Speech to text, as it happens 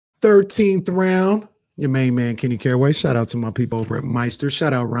13th round. Your main man, Kenny Caraway. Shout out to my people over at Meister.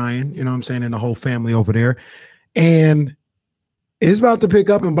 Shout out Ryan, you know what I'm saying, and the whole family over there. And it's about to pick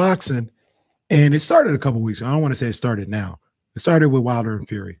up in boxing. And it started a couple weeks ago. I don't want to say it started now. It started with Wilder and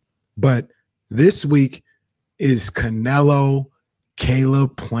Fury. But this week is Caleb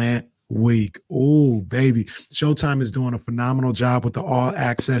Plant week. Oh, baby. Showtime is doing a phenomenal job with the all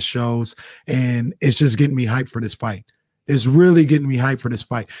access shows. And it's just getting me hyped for this fight. It's really getting me hyped for this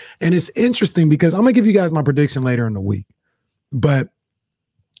fight. And it's interesting because I'm going to give you guys my prediction later in the week. But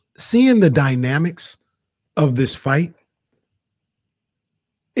seeing the dynamics of this fight,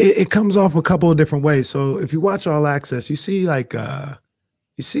 it comes off a couple of different ways. So if you watch All Access, you see like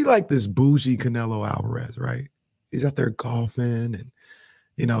this bougie Canelo Alvarez, right? He's out there golfing, and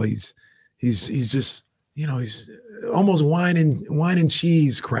he's just he's almost wine and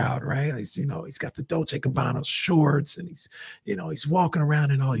cheese crowd, right? He's got the Dolce & Gabbana shorts, and he's walking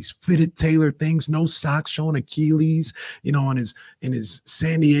around in all these fitted tailored things, no socks, showing Achilles, in his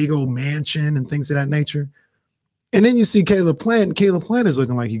San Diego mansion and things of that nature. And then you see Caleb Plant, and Caleb Plant is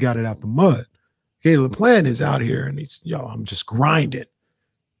looking like he got it out the mud. Caleb Plant is out here, and I'm just grinding.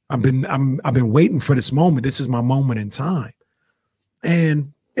 I've been waiting for this moment. This is my moment in time.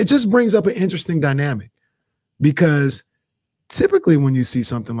 And it just brings up an interesting dynamic, because typically when you see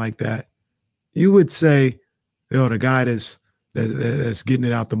something like that, you would say, the guy that's getting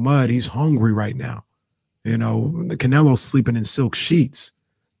it out the mud, he's hungry right now. The Canelo's sleeping in silk sheets.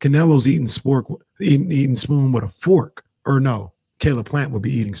 Canelo's eating spoon with a fork. Or no, Caleb Plant would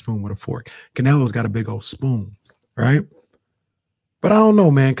be eating spoon with a fork. Canelo's got a big old spoon, right? But I don't know,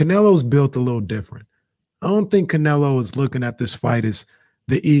 man. Canelo's built a little different. I don't think Canelo is looking at this fight as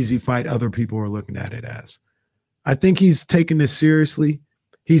the easy fight other people are looking at it as. I think he's taking this seriously.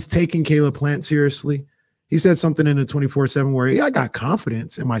 He's taking Caleb Plant seriously. He said something in the 24/7 where I got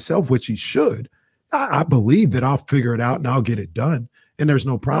confidence in myself, which he should. I believe that I'll figure it out and I'll get it done. And there's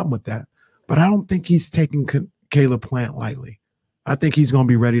no problem with that. But I don't think he's taking Caleb Plant lightly. I think he's going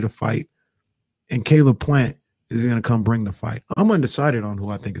to be ready to fight. And Caleb Plant is going to come bring the fight. I'm undecided on who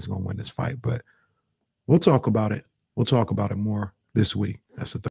I think is going to win this fight, but we'll talk about it. We'll talk about it more this week. That's the